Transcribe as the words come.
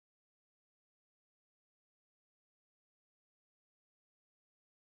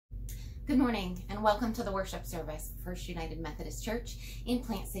Good morning and welcome to the worship service of First United Methodist Church in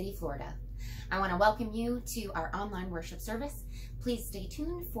Plant City, Florida. I want to welcome you to our online worship service. Please stay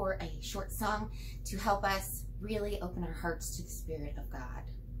tuned for a short song to help us really open our hearts to the Spirit of God.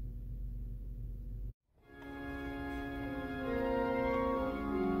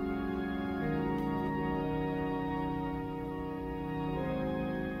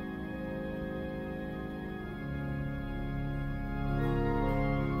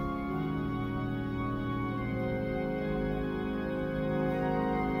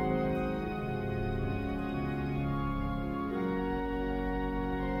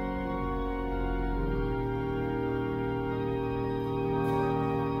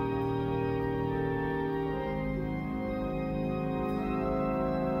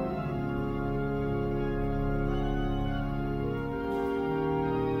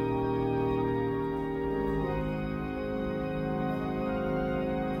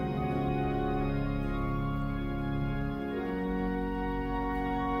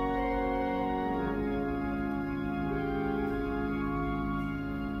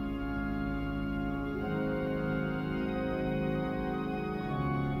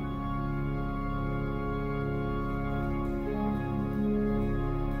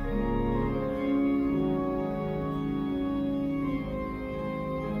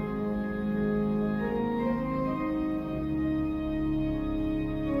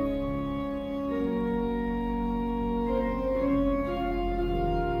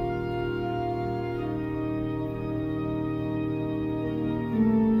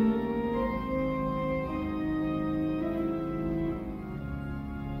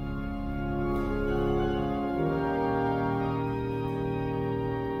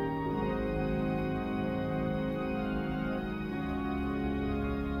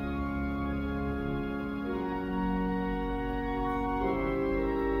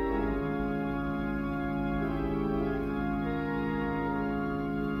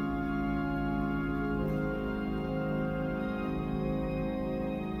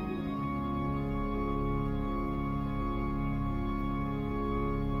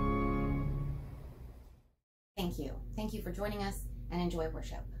 Thank you. Thank you for joining us and enjoy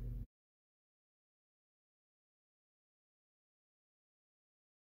worship.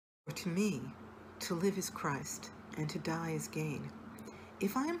 To me, to live is Christ, and to die is gain.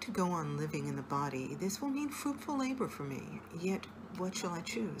 If I am to go on living in the body, this will mean fruitful labor for me. Yet, what shall I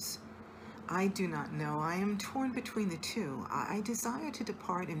choose? I do not know. I am torn between the two. I desire to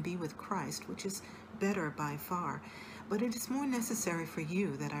depart and be with Christ, which is better by far, but it is more necessary for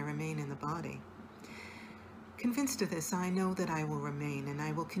you that I remain in the body. Convinced of this, I know that I will remain, and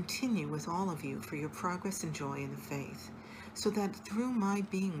I will continue with all of you for your progress and joy in the faith, so that through my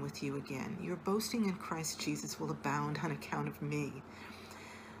being with you again, your boasting in Christ Jesus will abound on account of me.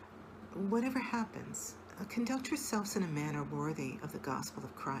 Whatever happens, conduct yourselves in a manner worthy of the gospel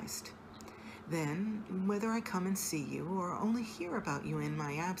of Christ. Then, whether I come and see you or only hear about you in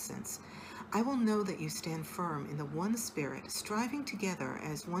my absence, I will know that you stand firm in the one Spirit, striving together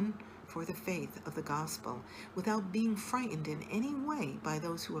as one for the faith of the gospel, without being frightened in any way by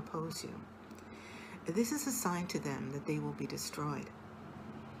those who oppose you. This is a sign to them that they will be destroyed,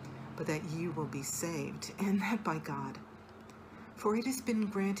 but that you will be saved, and that by God. For it has been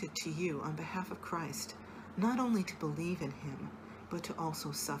granted to you on behalf of Christ, not only to believe in him, but to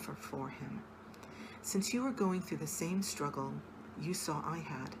also suffer for him. Since you are going through the same struggle you saw I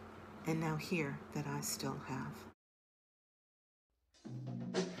had, and now hear that I still have.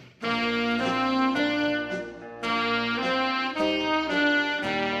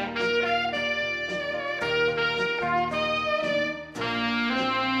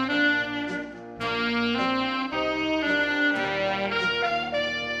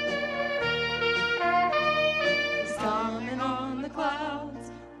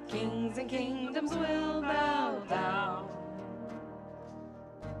 Kingdoms will bow down,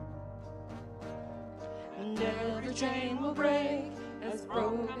 and every chain will break as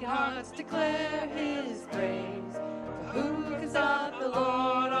broken hearts declare his praise. For who can stop the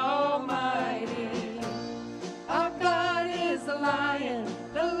Lord Almighty? Our God is the Lion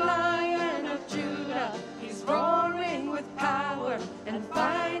of Judah. He's roaring with power and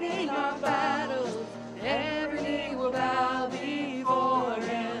fighting our battles. Every knee will bow before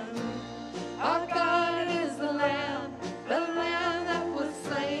him. Our God is the Lamb that was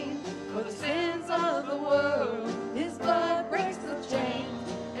slain for the sins of the world. His blood breaks the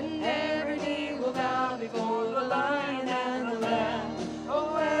chains, and every knee will bow before the Lion and the Lamb.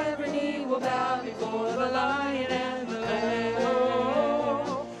 Oh, every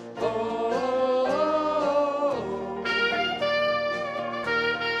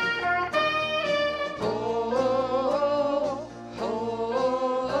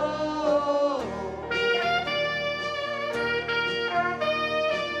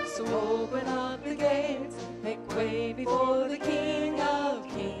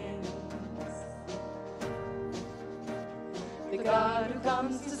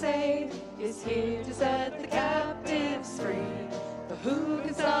is here to set the captives free. For who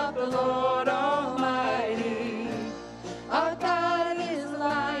can stop the Lord Almighty? Our God is the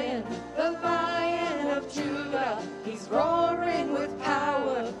Lion of Judah. He's roaring with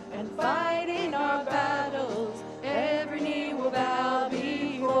power and fighting our battles. Every knee will bow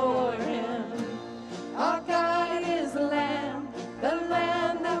before him. Our God is the Lamb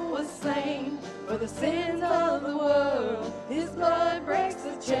that was slain for the sins of the world. His blood breaks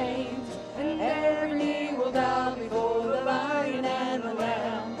the chains, and every knee will bow before the Lion and the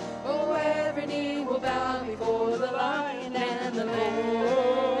Lamb. Oh, every knee will bow before the Lion and the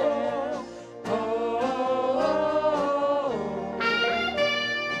Lamb. Oh,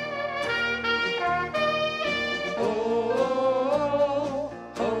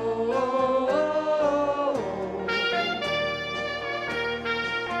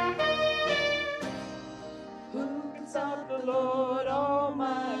 who can stop the Lord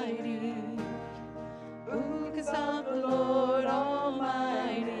Almighty? Who can stop the Lord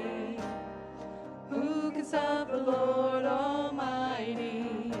Almighty? Who can stop the Lord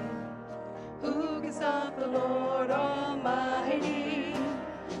Almighty? Who can stop the Lord Almighty?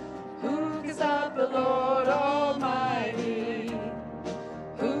 Who can stop the Lord Almighty?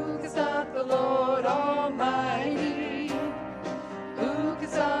 Who can stop the Lord Almighty? Who can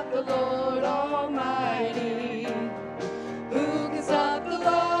stop the Lord Almighty? Who can stop the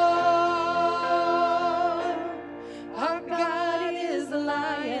Lord? Our God is the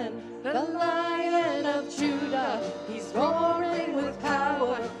Lion of Judah. He's roaring with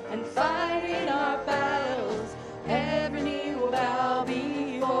power and fighting our battles. Every knee will bow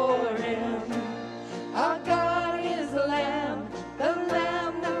before him. Our God is the Lamb that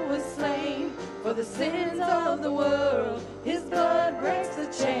was slain for the sins of the world. His blood breaks the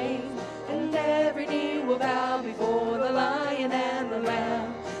chains, and every knee will bow before the Lion and the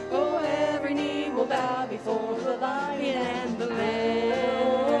Lamb. Oh, every knee will bow before the Lion and the Lamb.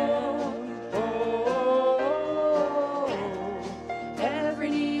 Oh, every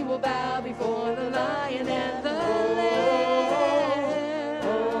knee will bow before the Lion and the Lamb.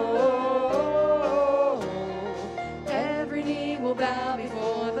 Oh, every knee will bow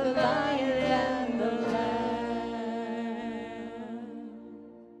before the Lion and the Lamb.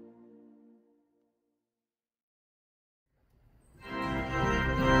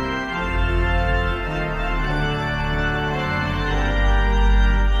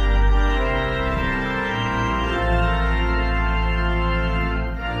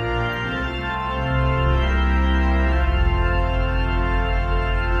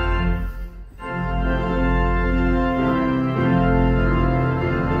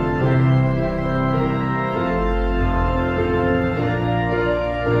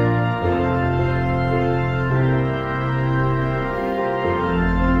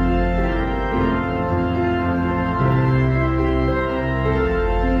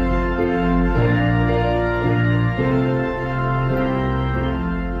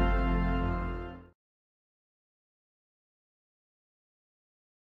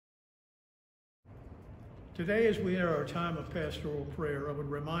 Today, as we enter our time of pastoral prayer, I would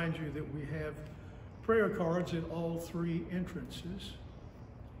remind you that we have prayer cards at all three entrances.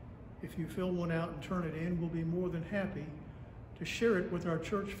 If you fill one out and turn it in, we'll be more than happy to share it with our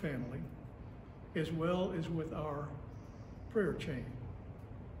church family, as well as with our prayer chain.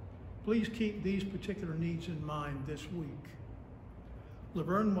 Please keep these particular needs in mind this week.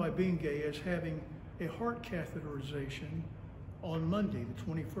 Laverne Wybinge is having a heart catheterization on Monday, the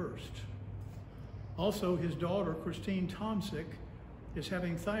 21st. Also, his daughter, Christine Tomsick, is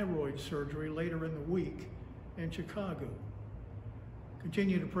having thyroid surgery later in the week in Chicago.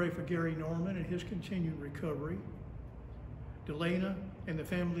 Continue to pray for Gary Norman and his continued recovery, Delana and the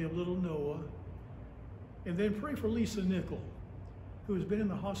family of little Noah, and then pray for Lisa Nickel, who has been in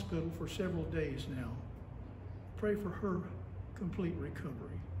the hospital for several days now. Pray for her complete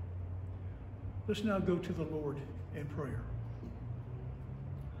recovery. Let's now go to the Lord in prayer.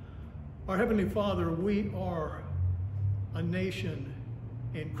 Our Heavenly Father, we are a nation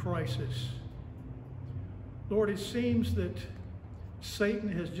in crisis. Lord, it seems that Satan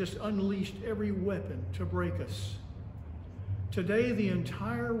has just unleashed every weapon to break us. Today, the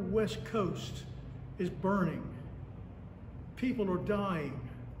entire West Coast is burning. People are dying.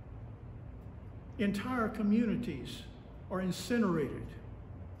 Entire communities are incinerated.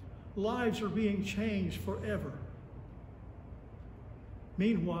 Lives are being changed forever.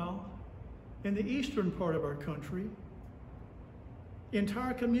 Meanwhile, in the eastern part of our country,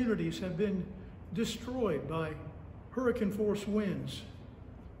 entire communities have been destroyed by hurricane-force winds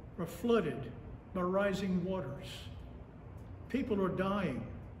or flooded by rising waters. People are dying.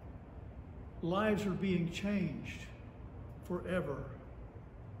 lives are being changed forever.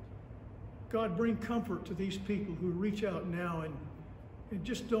 God, bring comfort to these people who reach out now and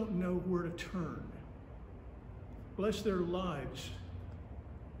just don't know where to turn. Bless their lives.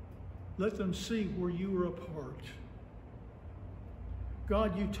 Let them see where you are a part.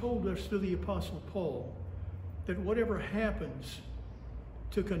 God, you told us through the Apostle Paul that whatever happens,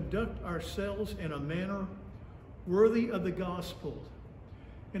 to conduct ourselves in a manner worthy of the gospel.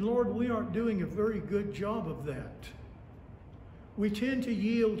 And Lord, we aren't doing a very good job of that. We tend to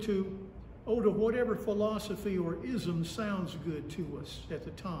yield to whatever philosophy or ism sounds good to us at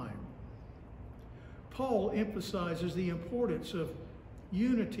the time. Paul emphasizes the importance of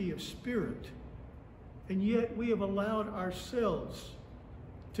unity of spirit, and yet we have allowed ourselves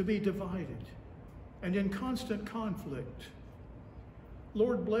to be divided and in constant conflict.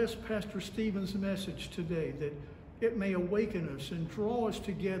 Lord, bless Pastor Stephen's message today, that it may awaken us and draw us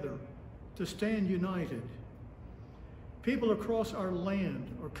together to stand united. People across our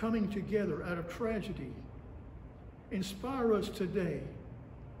land are coming together out of tragedy. Inspire us today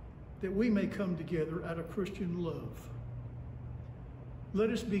that we may come together out of Christian love. Let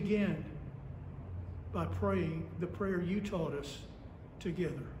us begin by praying the prayer you taught us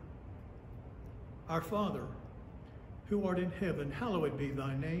together. Our Father, who art in heaven, hallowed be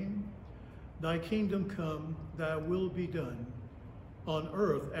thy name. Thy kingdom come, thy will be done, on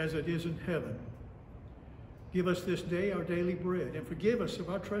earth as it is in heaven. Give us this day our daily bread, and forgive us of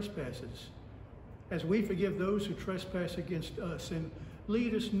our trespasses, as we forgive those who trespass against us. And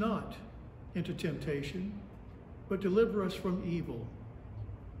lead us not into temptation, but deliver us from evil.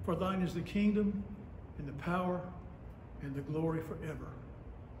 For thine is the kingdom, and the power, and the glory forever.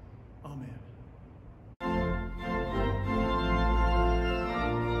 Amen.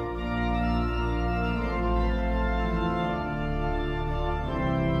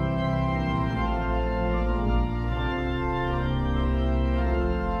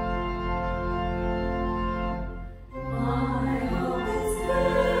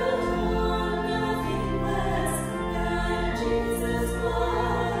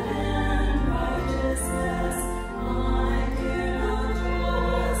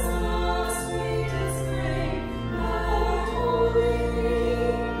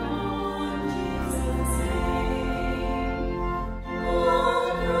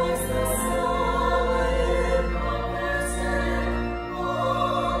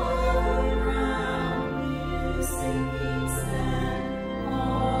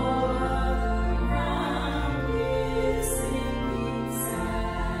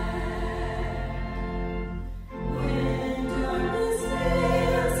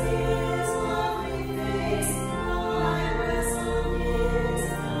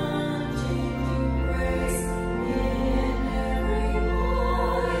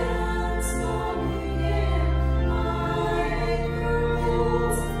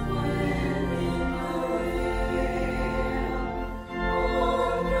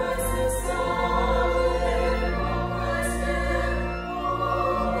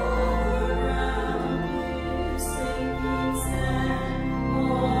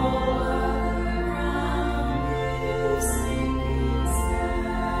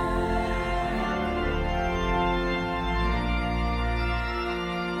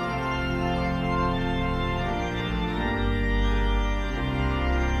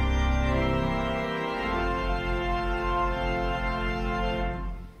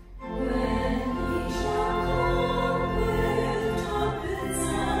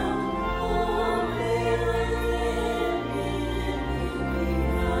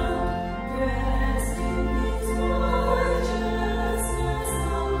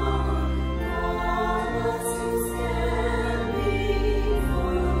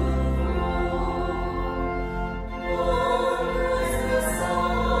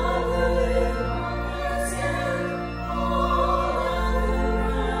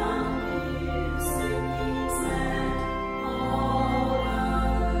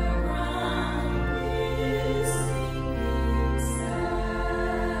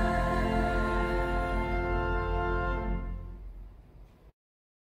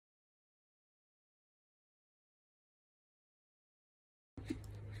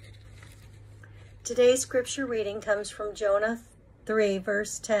 Today's scripture reading comes from Jonah 3,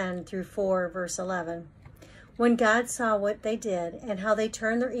 verse 10 through 4, verse 11. When God saw what they did and how they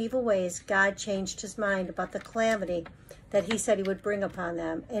turned their evil ways, God changed his mind about the calamity that he said he would bring upon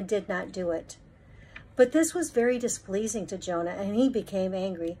them, and did not do it. But this was very displeasing to Jonah, and he became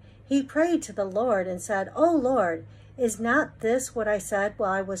angry. He prayed to the Lord and said, "O Lord, is not this what I said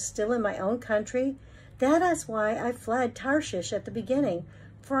while I was still in my own country? That is why I fled Tarshish at the beginning,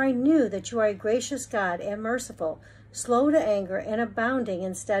 For I knew that you are a gracious God and merciful, slow to anger and abounding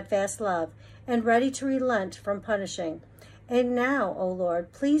in steadfast love, and ready to relent from punishing. And now, O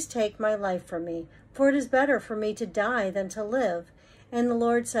Lord, please take my life from me, for it is better for me to die than to live. And the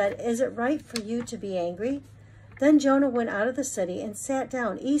Lord said, Is it right for you to be angry? Then Jonah went out of the city and sat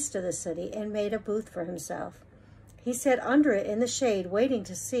down east of the city and made a booth for himself. He sat under it in the shade, waiting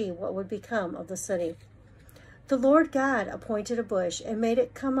to see what would become of the city. The Lord God appointed a bush and made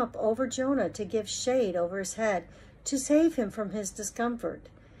it come up over Jonah to give shade over his head, to save him from his discomfort.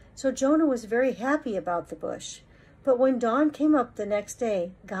 So Jonah was very happy about the bush. But when dawn came up the next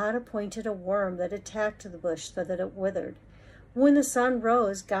day, God appointed a worm that attacked the bush so that it withered. When the sun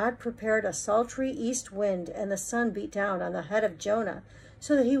rose, God prepared a sultry east wind, and the sun beat down on the head of Jonah,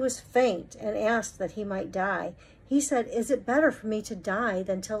 so that he was faint and asked that he might die. He said, Is it better for me to die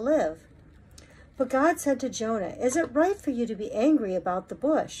than to live? But God said to Jonah, Is it right for you to be angry about the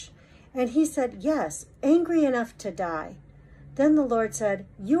bush? And he said, Yes, angry enough to die. Then the Lord said,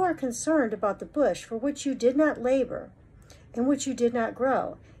 You are concerned about the bush for which you did not labor, and which you did not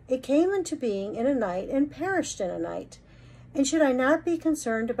grow. It came into being in a night and perished in a night. And should I not be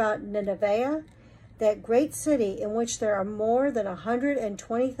concerned about Nineveh, that great city in which there are more than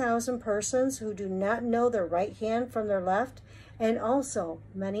 120,000 persons who do not know their right hand from their left, and also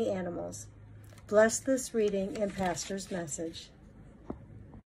many animals? Bless this reading and Pastor's message.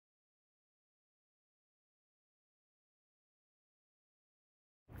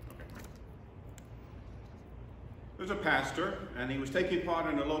 There's a pastor, and he was taking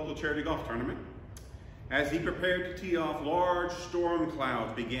part in a local charity golf tournament. As he prepared to tee off, large storm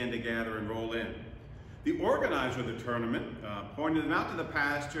clouds began to gather and roll in. The organizer of the tournament pointed them out to the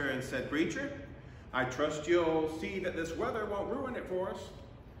pastor and said, Preacher, I trust you'll see that this weather won't ruin it for us.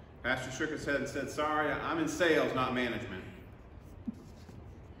 Pastor shook his head and said, Sorry, I'm in sales, not management.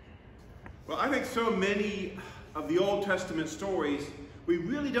 Well, I think so many of the Old Testament stories, we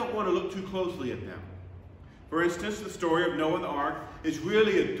really don't want to look too closely at them. For instance, the story of Noah and the ark is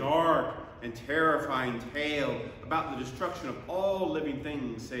really a dark and terrifying tale about the destruction of all living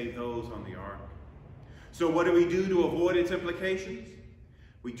things save those on the ark. So what do we do to avoid its implications?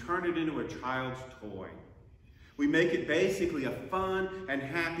 We turn it into a child's toy. We make it basically a fun and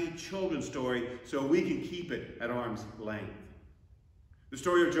happy children's story so we can keep it at arm's length. The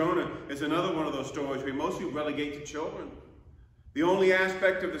story of Jonah is another one of those stories we mostly relegate to children. The only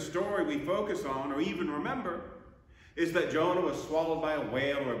aspect of the story we focus on or even remember is that Jonah was swallowed by a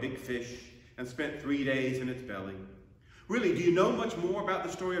whale or a big fish and spent 3 days in its belly. Really, do you know much more about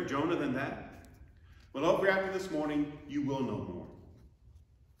the story of Jonah than that? Well, over after this morning, you will know more.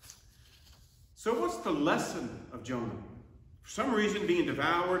 So what's the lesson of Jonah? For some reason, being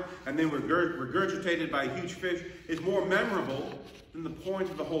devoured and then regurgitated by a huge fish is more memorable than the point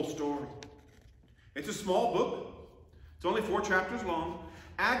of the whole story. It's a small book. It's only 4 chapters long.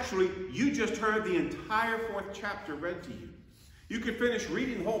 Actually, you just heard the entire 4th chapter read to you. You could finish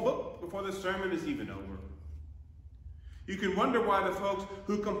reading the whole book before the sermon is even over. You can wonder why the folks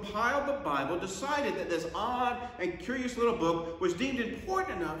who compiled the Bible decided that this odd and curious little book was deemed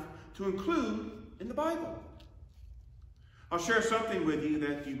important enough to include in the Bible. I'll share something with you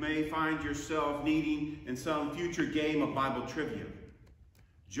that you may find yourself needing in some future game of Bible trivia.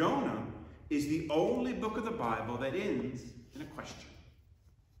 Jonah is the only book of the Bible that ends in a question.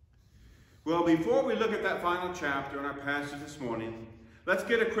 Well, before we look at that final chapter in our passage this morning, let's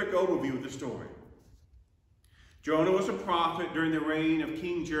get a quick overview of the story. Jonah was a prophet during the reign of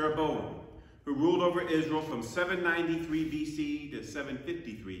King Jeroboam, who ruled over Israel from 793 BC to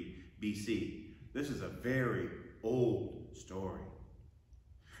 753 BC. This is a very old story.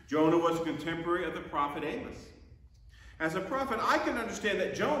 Jonah was a contemporary of the prophet Amos. As a prophet, I can understand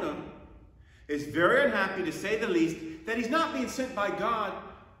that Jonah is very unhappy, to say the least, that he's not being sent by God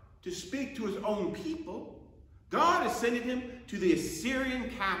to speak to his own people. God is sending him to the Assyrian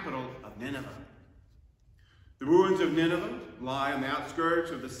capital of Nineveh. The ruins of Nineveh lie on the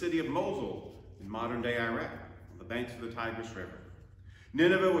outskirts of the city of Mosul in modern-day Iraq, on the banks of the Tigris River.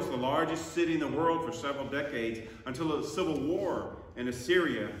 Nineveh was the largest city in the world for several decades until a civil war in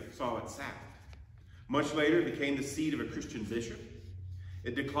Assyria saw it sacked. Much later, it became the seat of a Christian bishop.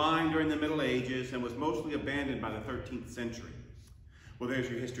 It declined during the Middle Ages and was mostly abandoned by the 13th century. Well, there's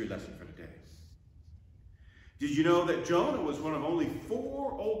your history lesson for today. Did you know that Jonah was one of only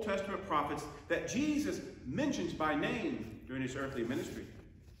 4 Old Testament prophets that Jesus mentions by name during his earthly ministry?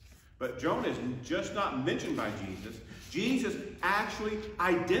 But Jonah is just not mentioned by Jesus. Jesus actually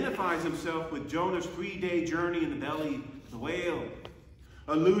identifies himself with Jonah's 3-day journey in the belly of the whale,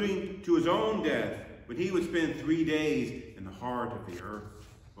 alluding to his own death when he would spend 3 days in the heart of the earth.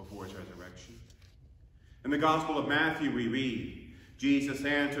 before his resurrection. In the Gospel of Matthew we read, Jesus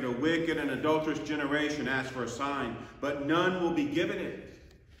answered, "A wicked and adulterous generation asks for a sign, but none will be given it,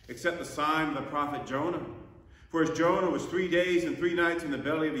 except the sign of the prophet Jonah. For as Jonah was 3 days and 3 nights in the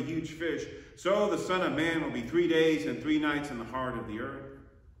belly of a huge fish, so the Son of Man will be 3 days and 3 nights in the heart of the earth.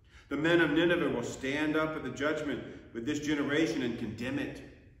 The men of Nineveh will stand up at the judgment with this generation and condemn it.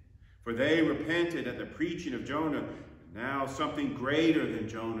 For they repented at the preaching of Jonah, and now something greater than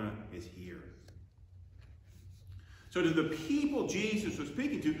Jonah is here." So to the people Jesus was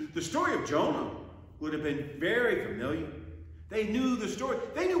speaking to, the story of Jonah would have been very familiar. They knew the story.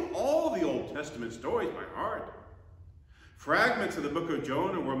 They knew all the Old Testament stories by heart. Fragments of the book of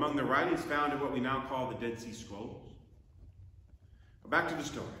Jonah were among the writings found in what we now call the Dead Sea Scrolls. But back to the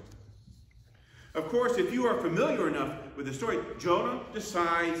story. Of course, if you are familiar enough with the story, Jonah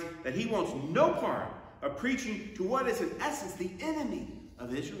decides that he wants no part of preaching to what is in essence the enemy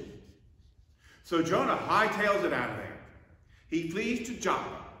of Israel. So Jonah hightails it out of there. He flees to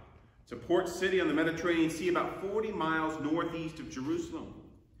Joppa. It's a port city on the Mediterranean Sea about 40 miles northeast of Jerusalem.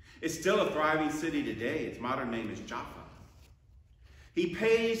 It's still a thriving city today. Its modern name is Joppa. He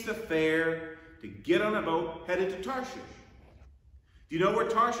pays the fare to get on a boat headed to Tarshish. Do you know where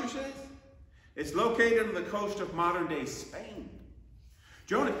Tarshish is? It's located on the coast of modern-day Spain.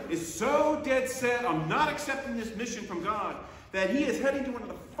 Jonah is so dead set on not accepting this mission from God that he is heading to one of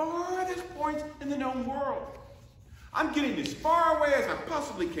the farthest points in the known world. I'm getting as far away as I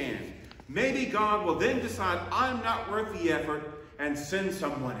possibly can. Maybe God will then decide I'm not worth the effort and send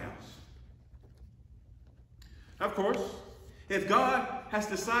someone else. Of course, if God has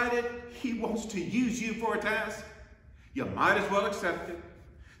decided he wants to use you for a task, you might as well accept it.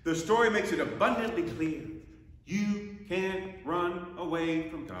 The story makes it abundantly clear. You can't run away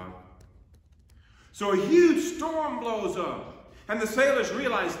from God. So a huge storm blows up, and the sailors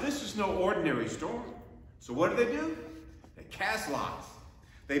realize this is no ordinary storm. So what do? They cast lots.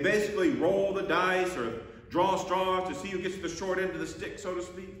 They basically roll the dice or draw straws to see who gets the short end of the stick, so to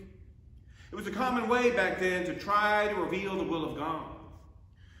speak. It was a common way back then to try to reveal the will of God.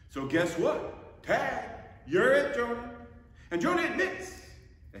 So guess what? Tag, you're it, Jonah. And Jonah admits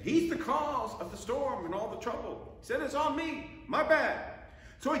that he's the cause of the storm and all the trouble. He said, "It's on me, my bad."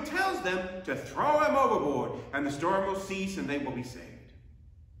 So he tells them to throw him overboard, and the storm will cease and they will be saved.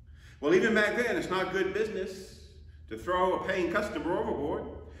 Well, even back then, it's not good business to throw a paying customer overboard.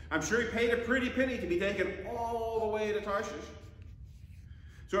 I'm sure he paid a pretty penny to be taken all the way to Tarshish.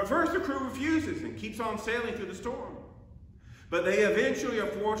 So at first the crew refuses and keeps on sailing through the storm. But they eventually are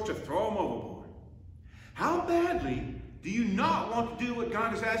forced to throw him overboard. How badly do you not want to do what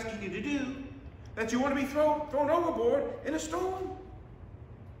God is asking you to do, that you want to be thrown overboard in a storm?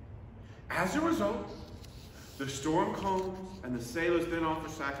 As a result, the storm calms and the sailors then offer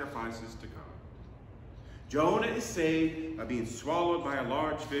sacrifices to God. Jonah is saved by being swallowed by a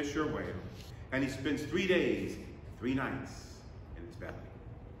large fish or whale, and he spends 3 days, 3 nights in its belly.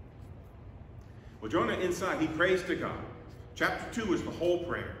 Well, Jonah inside, he prays to God. Chapter 2 is the whole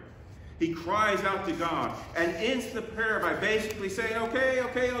prayer. He cries out to God and ends the prayer by basically saying, okay,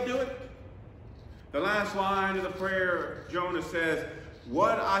 I'll do it. The last line of the prayer, Jonah says,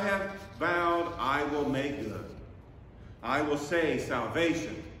 "What I have vowed, I will make good. I will say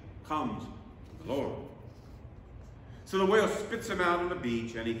salvation comes from the Lord." So the whale spits him out on the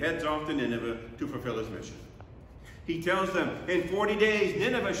beach and he heads off to Nineveh to fulfill his mission. He tells them, in 40 days,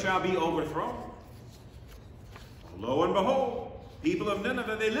 Nineveh shall be overthrown. Lo and behold, people of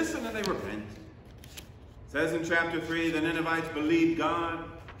Nineveh, they listen and they repent. It says in chapter 3, the Ninevites believed God.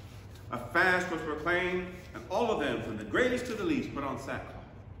 A fast was proclaimed, and all of them, from the greatest to the least, put on sackcloth.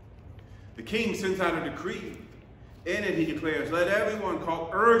 The king sends out a decree. In it he declares, let everyone call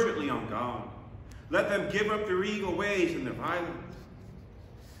urgently on God. Let them give up their evil ways and their violence.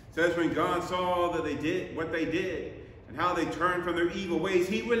 It says when God saw that they did what they did and how they turned from their evil ways,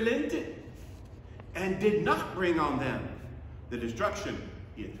 he relented and did not bring on them the destruction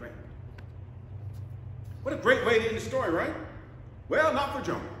he had threatened. What a great way to end the story, right? Well, not for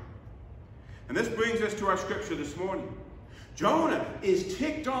Jonah. And this brings us to our scripture this morning. Jonah is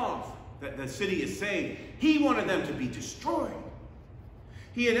ticked off that the city is saved. He wanted them to be destroyed.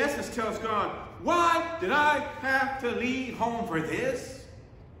 He in essence tells God, why did I have to leave home for this?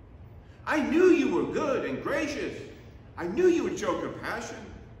 I knew you were good and gracious. I knew you would show compassion.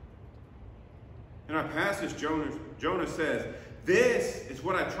 In our passage, Jonah says, this is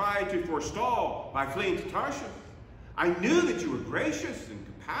what I tried to forestall by fleeing to Tarshish. I knew that you were gracious and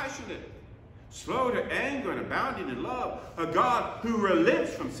compassionate, slow to anger and abounding in love, a God who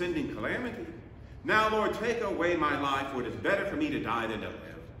relents from sending calamity. Now, Lord, take away my life, for it is better for me to die than to live.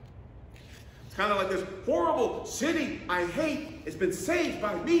 It's kind of like this horrible city I hate has been saved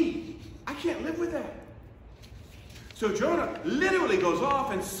by me. I can't live with that. So Jonah literally goes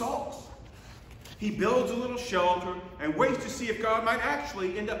off and sulks. He builds a little shelter and waits to see if God might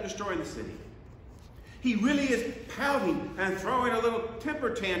actually end up destroying the city. He really is pouting and throwing a little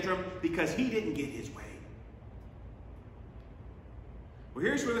temper tantrum because he didn't get his way. Well,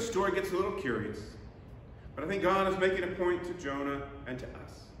 here's where the story gets a little curious. But I think God is making a point to Jonah and to us.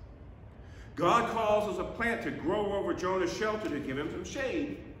 God causes a plant to grow over Jonah's shelter to give him some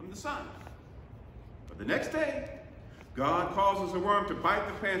shade from the sun. But the next day, God causes a worm to bite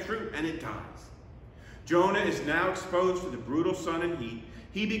the plant's root and it dies. Jonah is now exposed to the brutal sun and heat.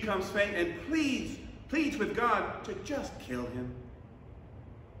 He becomes faint and pleads with God to just kill him.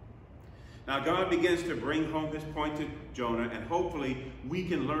 Now God begins to bring home his point to Jonah, and hopefully we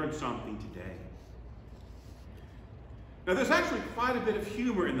can learn something today. Now there's actually quite a bit of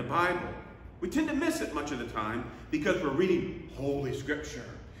humor in the Bible. We tend to miss it much of the time because we're reading Holy Scripture.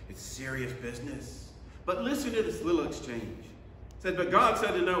 It's serious business. But listen to this little exchange. It said, but God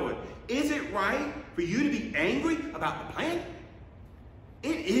said to Noah, is it right for you to be angry about the plant?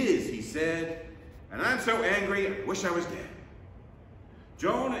 It is, he said, and I'm so angry I wish I was dead.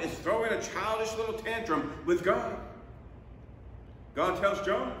 Jonah is throwing a childish little tantrum with God. God tells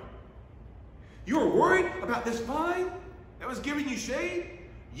Jonah, you were worried about this vine that was giving you shade?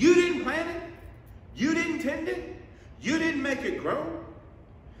 You didn't plant it. You didn't tend it. You didn't make it grow.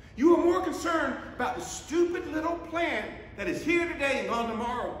 You are more concerned about the stupid little plant that is here today and gone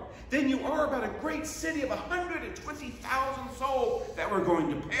tomorrow than you are about a great city of 120,000 souls that were going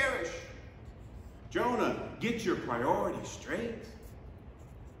to perish. Jonah, get your priorities straight.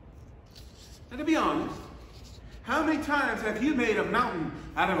 And to be honest, how many times have you made a mountain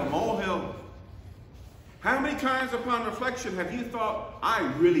out of a molehill? How many times upon reflection have you thought, I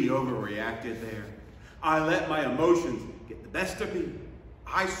really overreacted there? I let my emotions get the best of me.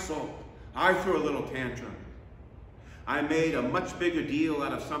 I sulked. I threw a little tantrum. I made a much bigger deal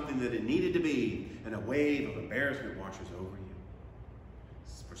out of something that it needed to be, and a wave of embarrassment washes over you.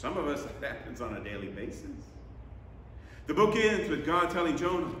 For some of us, that happens on a daily basis. The book ends with God telling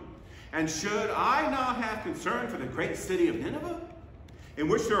Jonah, and should I not have concern for the great city of Nineveh, in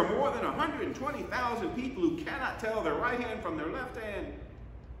which there are more than 120,000 people who cannot tell their right hand from their left hand,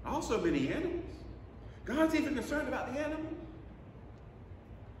 also many animals? God's even concerned about the animals.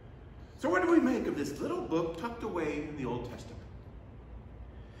 So what do we make of this little book tucked away in the Old Testament?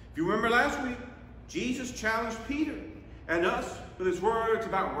 If you remember last week, Jesus challenged Peter and us with his words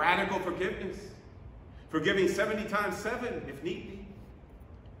about radical forgiveness, forgiving 70 times 7 if need be.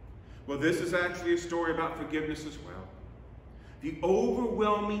 Well, this is actually a story about forgiveness as well. The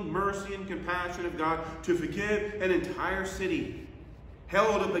overwhelming mercy and compassion of God to forgive an entire city,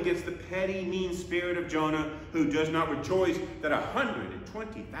 held up against the petty, mean spirit of Jonah, who does not rejoice that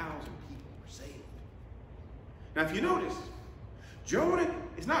 120,000 people were saved. Now, if you notice, Jonah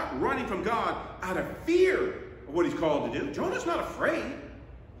is not running from God out of fear of what he's called to do. Jonah's not afraid.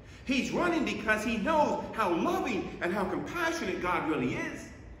 He's running because he knows how loving and how compassionate God really is.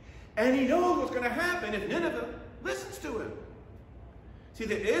 And he knows what's going to happen if Nineveh listens to him. See,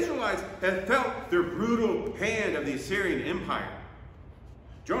 the Israelites have felt the brutal hand of the Assyrian Empire.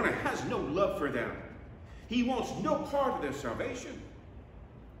 Jonah has no love for them. He wants no part of their salvation.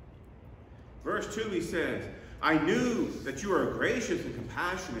 Verse 2, he says, I knew that you are a gracious and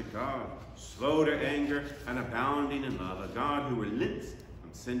compassionate God, slow to anger and abounding in love, a God who relents from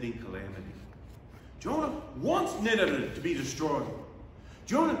sending calamity. Jonah wants Nineveh to be destroyed.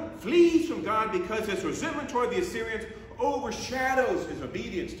 Jonah flees from God because his resentment toward the Assyrians overshadows his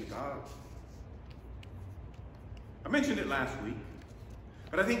obedience to God. I mentioned it last week,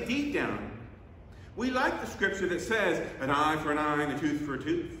 but I think deep down, we like the scripture that says, an eye for an eye and a tooth for a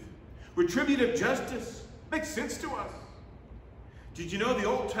tooth. Retributive justice makes sense to us. Did you know the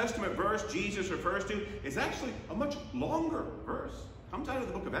Old Testament verse Jesus refers to is actually a much longer verse? It comes out of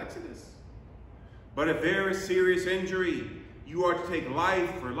the book of Exodus. But if there is serious injury, you are to take life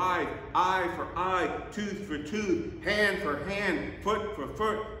for life, eye for eye, tooth for tooth, hand for hand, foot for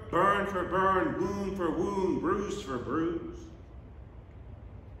foot, burn for burn, wound for wound, bruise for bruise.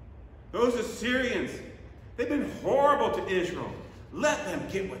 Those Assyrians, they've been horrible to Israel. Let them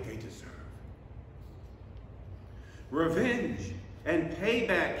get what they deserve. Revenge and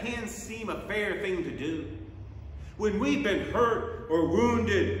payback can seem a fair thing to do. When we've been hurt or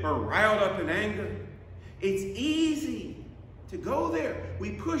wounded or riled up in anger, it's easy to go there.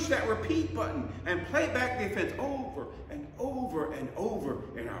 We push that repeat button and play back the offense over and over and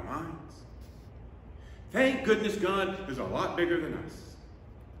over in our minds. Thank goodness God is a lot bigger than us.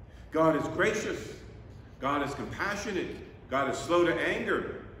 God is gracious. God is compassionate. God is slow to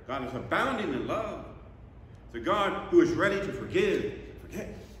anger. God is abounding in love. The God who is ready to forgive,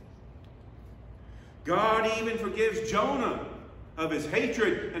 forget. God even forgives Jonah of his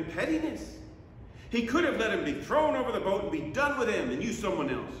hatred and pettiness. He could have let him be thrown over the boat and be done with him and use someone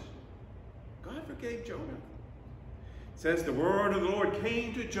else. God forgave Jonah. It says the word of the Lord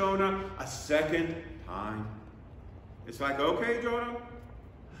came to Jonah a second time. It's like, okay, Jonah,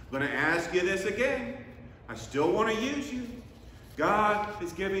 I'm going to ask you this again. I still want to use you. God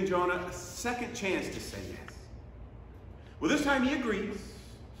is giving Jonah a second chance to say yes. Well, this time he agrees,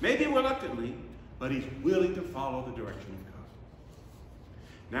 maybe reluctantly, but he's willing to follow the direction of God.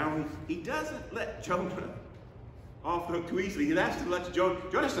 Now, he doesn't let Jonah off the hook too easily. He has to let Jonah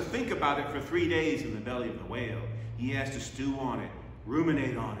has to think about it for 3 days in the belly of the whale. He has to stew on it,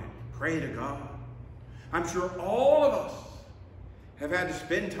 ruminate on it, pray to God. I'm sure all of us have had to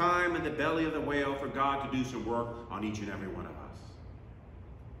spend time in the belly of the whale for God to do some work on each and every one of us.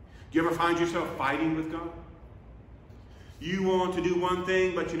 Do you ever find yourself fighting with God? You want to do one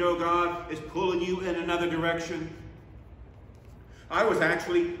thing, but you know God is pulling you in another direction. I was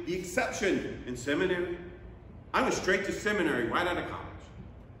actually the exception in seminary. I went straight to seminary right out of college.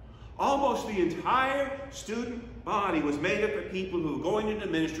 Almost the entire student body was made up of people who were going into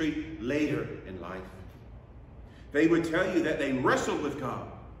ministry later in life. They would tell you that they wrestled with God,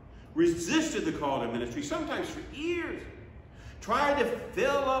 resisted the call to ministry, sometimes for years, tried to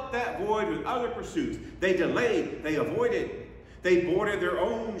fill up that void with other pursuits. They delayed, they avoided. They boarded their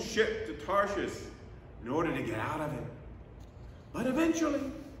own ship to Tarshish in order to get out of it. But eventually,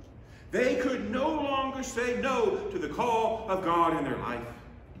 they could no longer say no to the call of God in their life.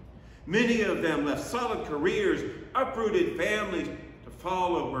 Many of them left solid careers, uprooted families to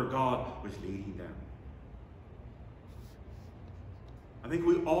follow where God was leading them. I think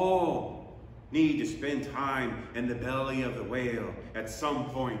we all need to spend time in the belly of the whale at some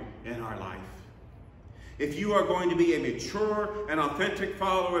point in our life. If you are going to be a mature and authentic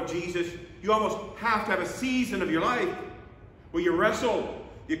follower of Jesus, you almost have to have a season of your life where you wrestle,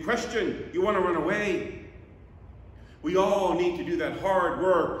 you question, you want to run away. We all need to do that hard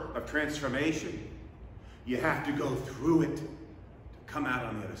work of transformation. You have to go through it to come out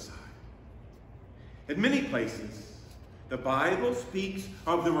on the other side. In many places, the Bible speaks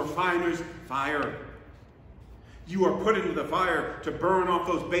of the refiner's fire. You are put into the fire to burn off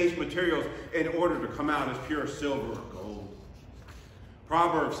those base materials in order to come out as pure silver or gold.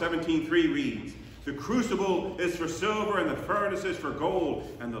 Proverbs 17:3 reads, "The crucible is for silver and the furnace is for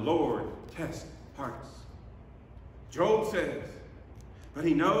gold, and the Lord tests hearts." Job says, "But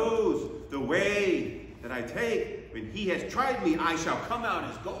he knows the way that I take. When he has tried me, I shall come out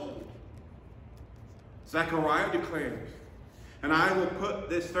as gold." Zechariah declares, "And I will put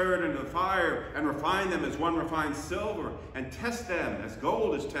this third into the fire and refine them as one refines silver and test them as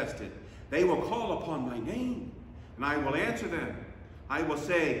gold is tested. They will call upon my name and I will answer them. I will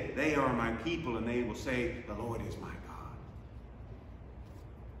say, they are my people, and they will say, the Lord is my God."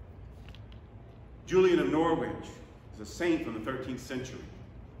 Julian of Norwich is a saint from the 13th century.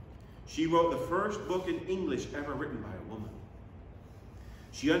 She wrote the first book in English ever written by a woman.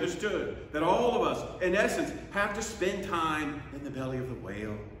 She understood that all of us, in essence, have to spend time in the belly of the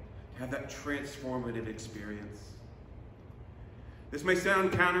whale to have that transformative experience. This may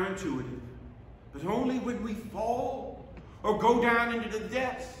sound counterintuitive, but only when we fall or go down into the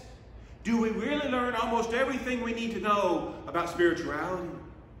depths do we really learn almost everything we need to know about spirituality.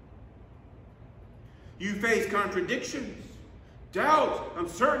 You face contradictions, doubts,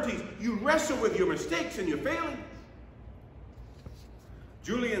 uncertainties. You wrestle with your mistakes and your failings.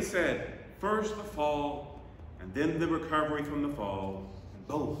 Julian said, first the fall, and then the recovery from the fall, and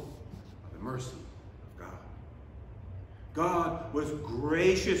both are the mercy of God. God was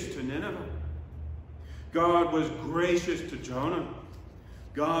gracious to Nineveh. God was gracious to Jonah.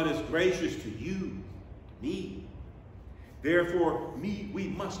 God is gracious to you, to me. Therefore,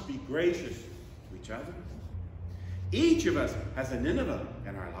 we must be gracious to each other. Each of us has a Nineveh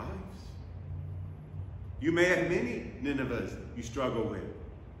in our lives. You may have many Ninevehs you struggle with.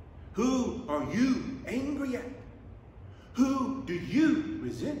 Who are you angry at? Who do you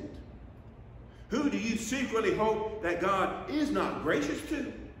resent? Who do you secretly hope that God is not gracious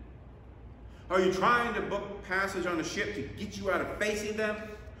to? Are you trying to book passage on a ship to get you out of facing them?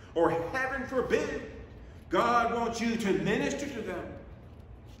 Or heaven forbid, God wants you to minister to them?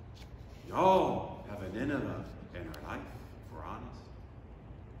 We all have a Nineveh in our life, if we're honest.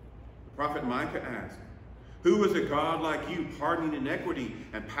 The prophet Micah asked, "Who is a God like you, pardoning iniquity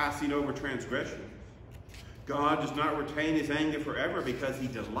and passing over transgressions? God does not retain his anger forever because he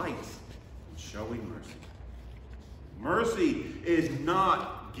delights in showing mercy. Mercy is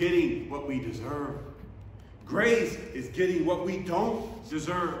not getting what we deserve. Grace is getting what we don't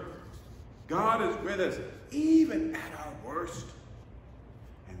deserve. God is with us even at our worst.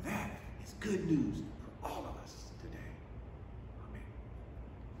 And that is good news for all of us today. Amen.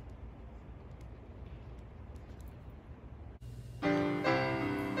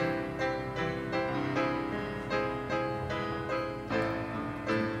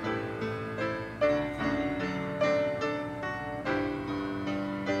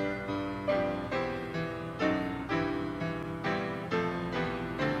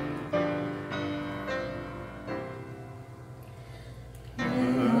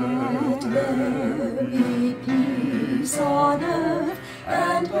 Let there be peace on earth,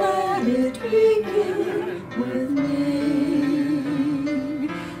 and let it begin with me.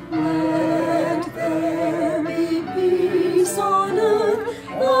 Let there be peace on earth,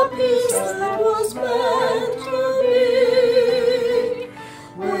 the peace that was meant to be.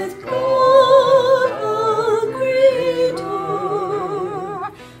 With God the Creator,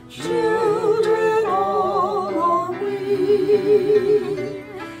 children all are we.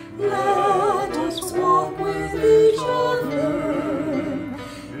 Let us walk with each other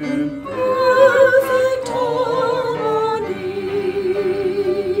in perfect harmony.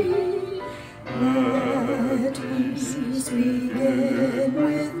 Let peace begin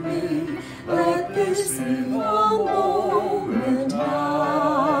with me. Let this be the moment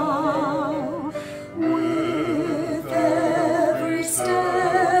now. With every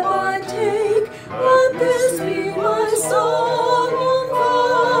step I take, let this be my song and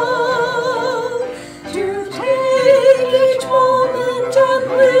vow. To take each moment and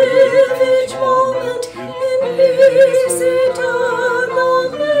live each moment in peace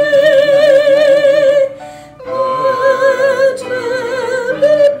eternally. Let there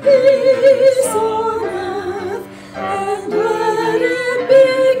be peace on earth, and let it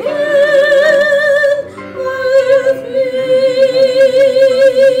begin with me.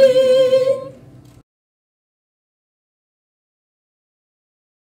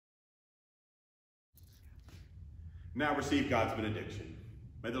 Now receive God's benediction.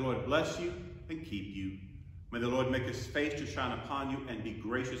 May the Lord bless you and keep you. May the Lord make his face to shine upon you and be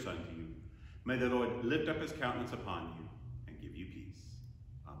gracious unto you. May the Lord lift up his countenance upon you